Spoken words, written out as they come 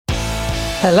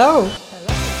Hello,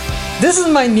 this is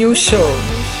my new show,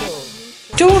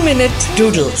 2 Minute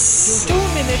Doodles. 2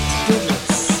 Minute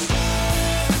Doodles.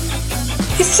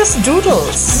 It's just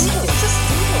doodles.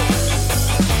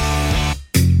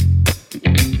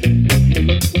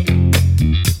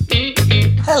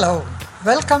 Hello,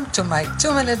 welcome to my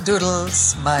 2 Minute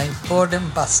Doodles, my boredom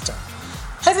buster.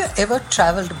 Have you ever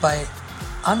traveled by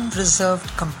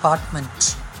unreserved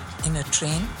compartment in a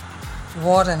train?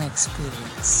 What an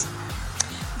experience.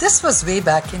 This was way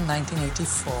back in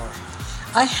 1984.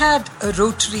 I had a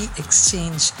Rotary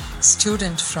Exchange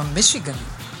student from Michigan,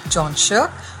 John Shirk,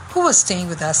 who was staying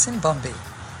with us in Bombay.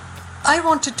 I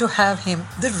wanted to have him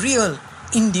the real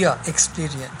India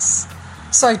experience.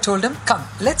 So I told him, come,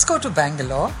 let's go to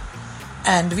Bangalore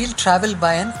and we'll travel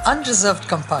by an unreserved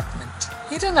compartment.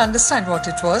 He didn't understand what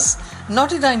it was, nor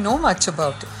did I know much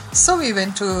about it. So we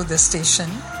went to the station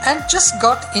and just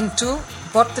bought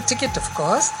the ticket of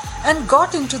course, and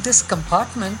got into this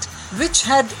compartment which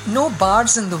had no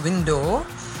bars in the window,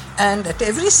 and at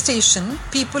every station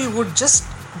people would just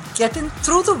get in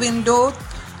through the window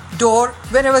door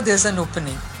wherever there's an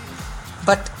opening.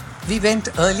 But we went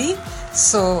early,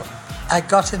 so I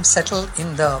got him settled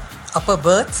in the upper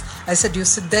berth. I said, you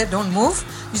sit there, don't move,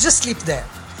 you just sleep there.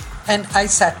 And I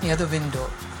sat near the window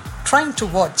trying to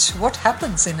watch what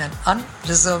happens in an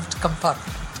unreserved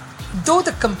compartment. Though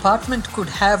the compartment could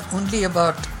have only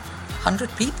about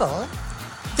 100 people,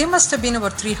 there must have been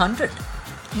about 300.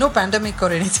 No pandemic or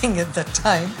anything at that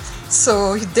time.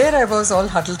 So there I was all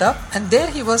huddled up, and there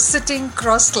he was sitting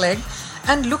cross-legged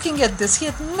and looking at this. He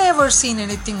had never seen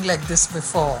anything like this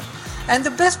before. And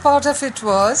the best part of it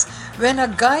was when a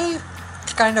guy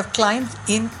kind of climbed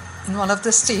in one of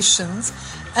the stations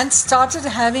and started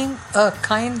having a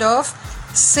kind of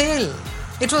sale.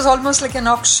 It was almost like an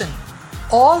auction.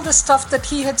 All the stuff that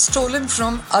he had stolen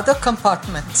from other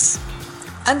compartments.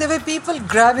 And there were people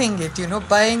grabbing it,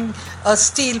 buying a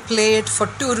steel plate for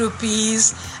 2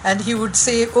 rupees. And he would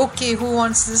say, okay, who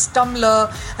wants this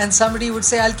tumbler? And somebody would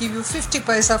say, I'll give you 50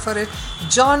 paisa for it.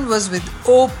 John was with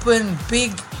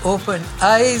big open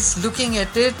eyes looking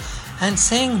at it and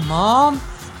saying, Mom,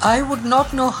 I would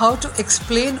not know how to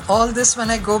explain all this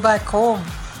when I go back home.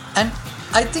 And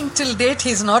I think till date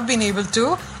he's not been able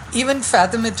to even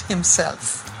fathom it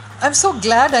himself. I'm so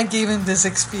glad I gave him this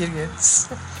experience.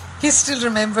 He still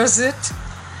remembers it,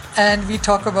 and we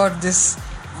talk about this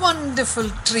wonderful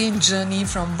train journey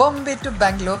from Bombay to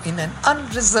Bangalore in an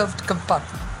unreserved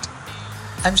compartment.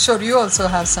 I'm sure you also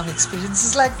have some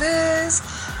experiences like this,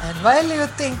 and while you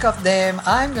think of them,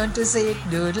 I'm going to say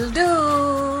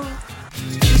doodle-doo.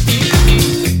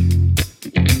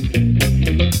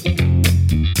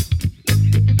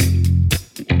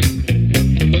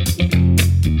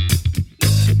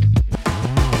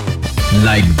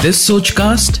 Like this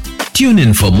Sochcast? Tune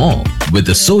in for more with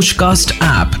the Sochcast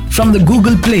app from the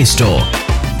Google Play Store.